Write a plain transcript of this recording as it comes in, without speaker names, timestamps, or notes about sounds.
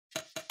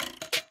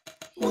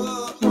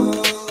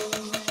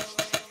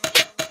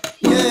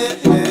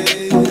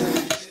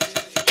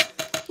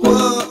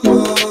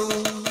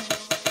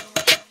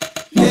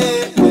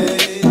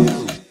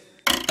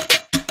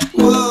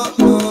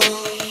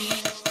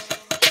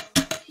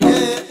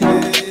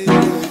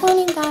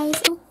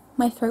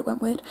my throat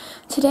went weird.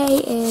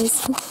 Today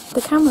is, the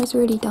camera is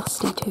really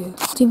dusty too.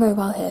 It's doing very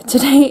well here.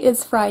 Today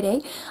is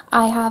Friday.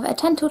 I have a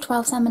 10 till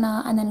 12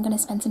 seminar and then I'm going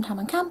to spend some time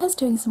on campus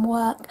doing some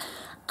work.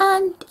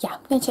 And yeah,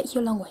 I'm going to take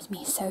you along with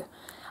me. So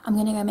I'm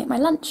going to go make my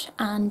lunch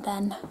and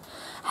then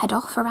head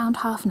off around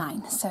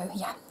 9:30. So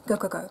yeah, go,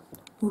 go, go.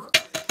 Ooh.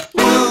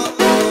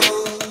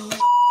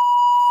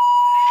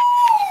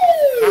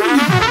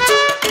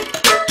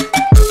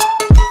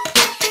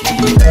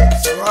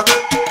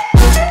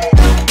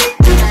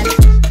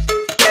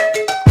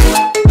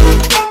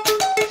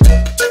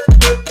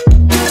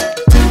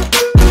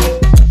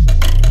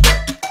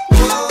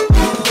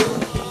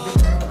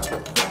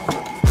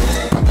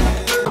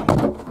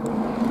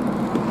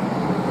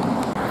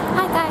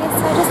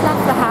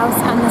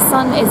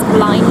 Is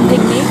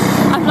blinding me.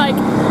 I'm like,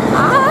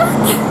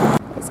 ah!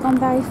 It's gone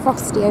very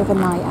frosty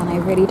overnight and I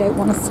really don't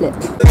want to slip.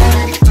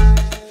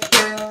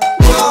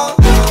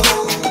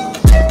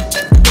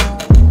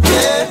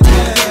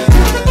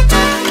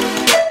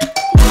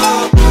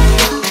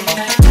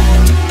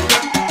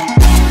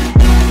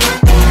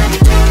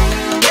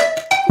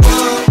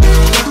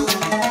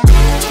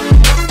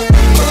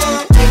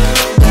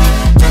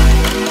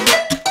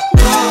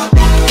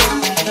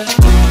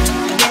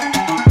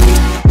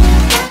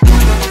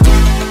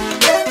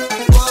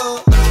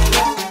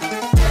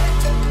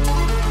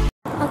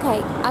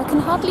 I can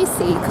hardly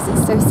see because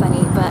it's so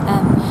sunny, but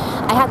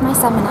I had my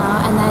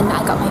seminar and then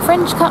I got my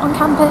fringe cut on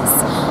campus,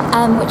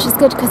 which is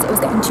good because it was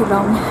getting too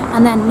long,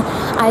 and then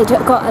I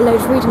got a load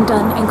of reading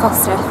done in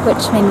Costa,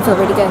 which made me feel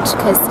really good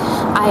because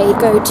I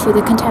go to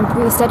the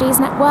Contemporary Studies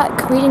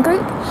Network reading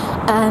group,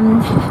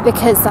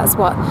 because that's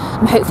what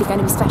I'm hopefully going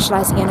to be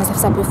specialising in, as I've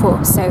said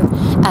before. So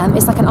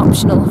it's like an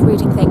optional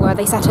reading thing where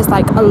they set us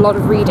like a lot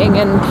of reading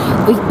and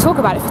we talk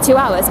about it for 2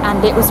 hours,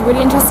 and it was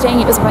really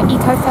interesting. It was about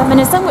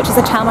ecofeminism, which is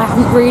a term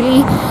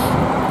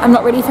I'm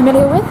not really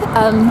familiar with,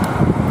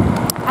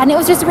 and it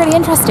was just really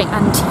interesting.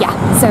 And yeah,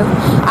 so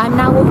I'm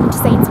now walking to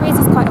Sainsbury's.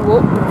 It's quite a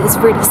walk, but it's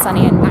really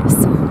sunny and nice,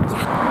 so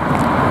yeah.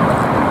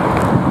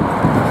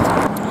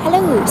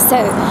 Hello, so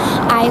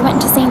I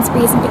went to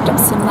Sainsbury's and picked up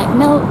some like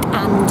milk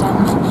and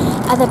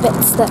other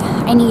bits that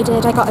I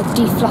needed. I got a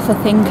defluffer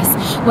thing because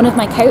one of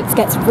my coats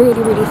gets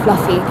really, really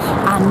fluffy,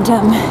 and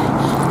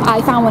I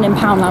found one in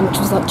Poundland which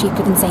was a lot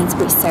cheaper than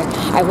Sainsbury's, so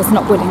I was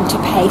not willing to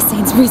pay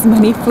Sainsbury's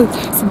money for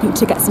something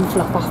to get some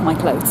fluff off my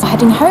clothes. So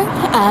heading home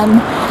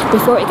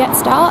before it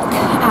gets dark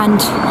and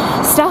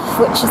stuff,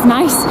 which is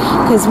nice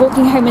because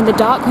walking home in the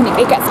dark, when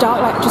it gets dark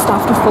like just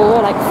after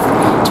 4, like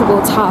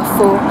towards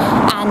 4:30,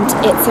 and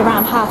it's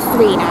around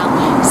 3:30 now,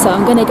 so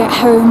I'm gonna get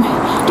home,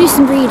 do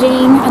some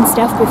reading and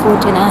stuff before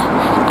dinner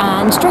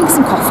and drink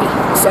some coffee.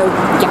 So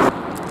yeah.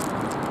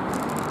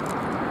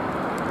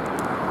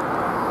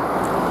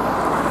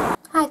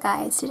 Hi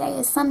guys, today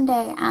is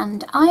Sunday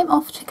and I'm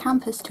off to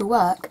campus to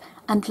work,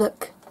 and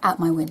look out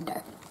my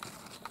window.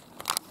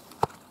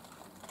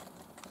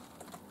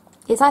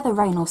 It's either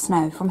rain or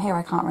snow. From here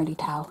I can't really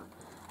tell.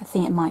 I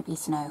think it might be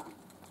snow.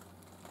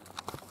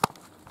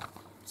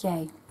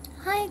 Yay.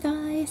 Hi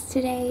guys,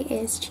 today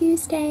is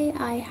Tuesday.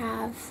 I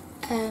have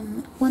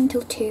 1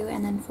 till 2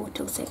 and then 4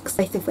 till 6,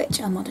 both of which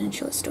are modern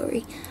short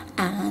story,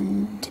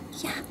 and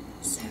yeah,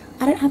 so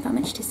I don't have that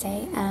much to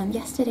say.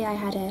 Yesterday I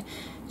had a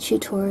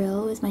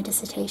tutorial with my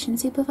dissertation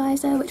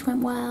supervisor, which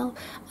went well.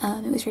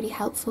 It was really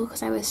helpful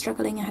because I was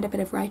struggling. I had a bit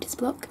of writer's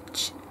block,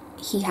 which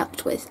he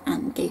helped with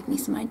and gave me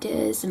some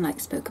ideas and like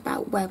spoke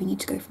about where we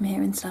need to go from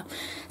here and stuff,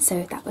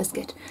 so that was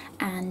good.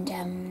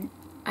 And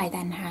I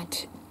then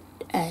had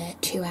a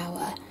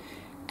 2-hour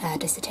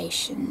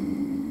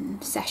dissertation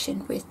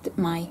session with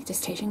my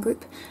dissertation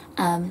group,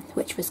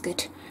 which was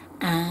good.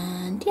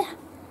 And yeah,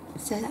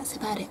 so that's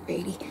about it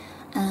really.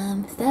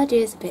 Third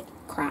year is a bit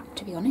crap,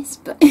 to be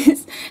honest, but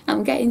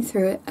I'm getting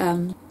through it.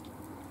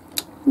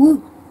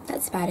 Woo,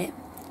 that's about it.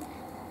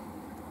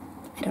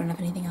 I don't have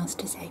anything else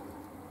to say.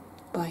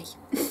 Bye.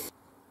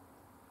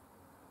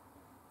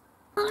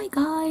 Hi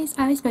guys,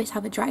 I was supposed to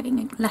have a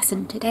driving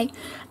lesson today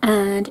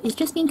and it's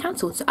just been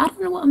cancelled, so I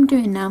don't know what I'm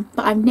doing now,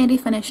 but I've nearly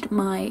finished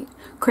my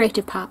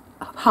creative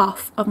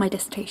half of my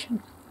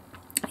dissertation.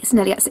 It's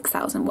nearly at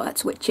 6,000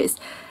 words, which is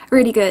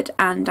really good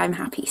and I'm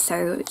happy.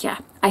 So yeah,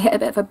 I hit a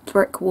bit of a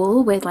brick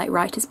wall with like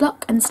writer's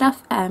block and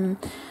stuff, and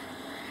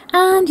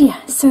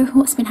yeah, so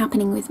what's been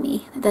happening with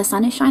me? The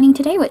sun is shining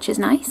today, which is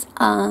nice,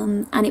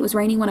 and it was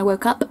raining when I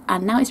woke up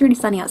and now it's really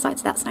sunny outside,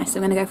 so that's nice. So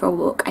I'm going to go for a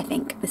walk, I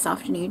think, this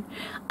afternoon,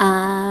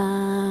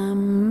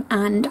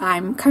 and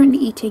I'm currently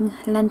eating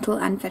lentil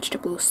and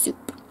vegetable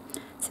soup,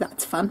 so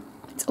that's fun.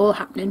 It's all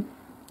happening.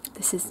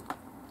 This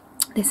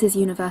is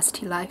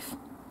university life.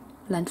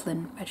 Lentil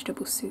and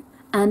vegetable soup.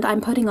 And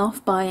I'm putting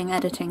off buying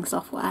editing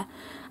software,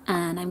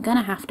 and I'm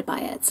gonna have to buy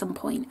it at some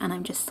point, and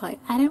I'm just like,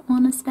 I don't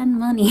want to spend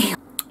money.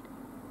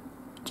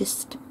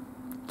 just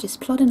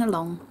plodding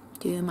along,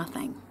 doing my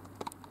thing.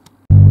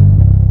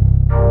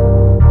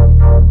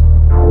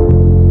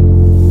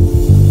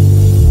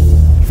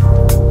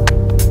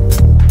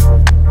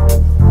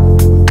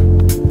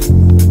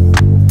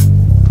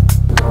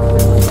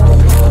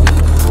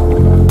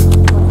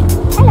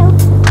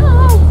 Hello.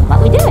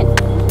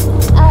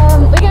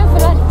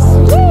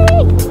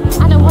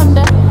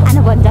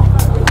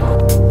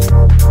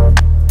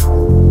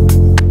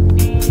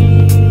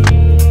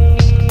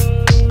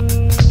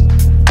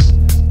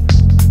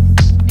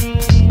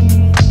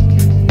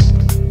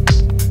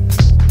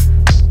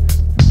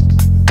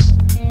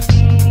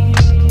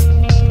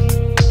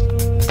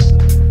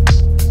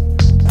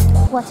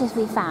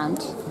 we found?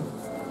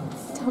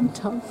 Tum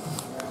tum.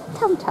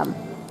 Tum tum.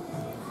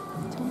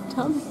 Tum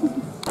tum.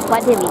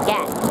 What did we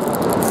get?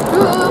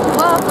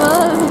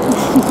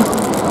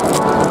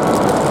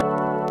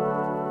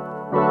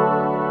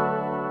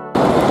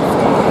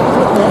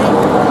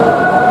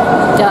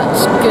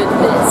 Dutch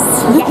goodness.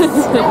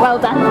 Yes, well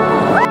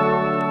done.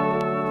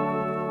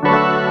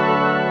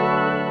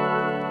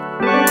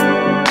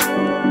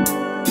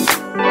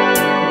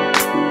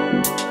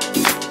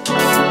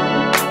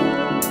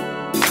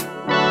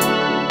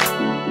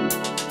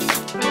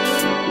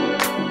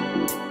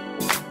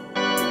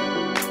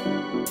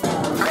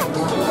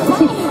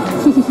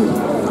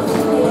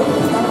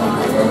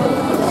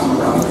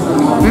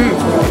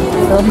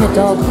 Film the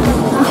dog.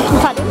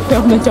 Pardon?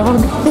 Film the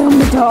dog. Film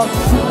the dog.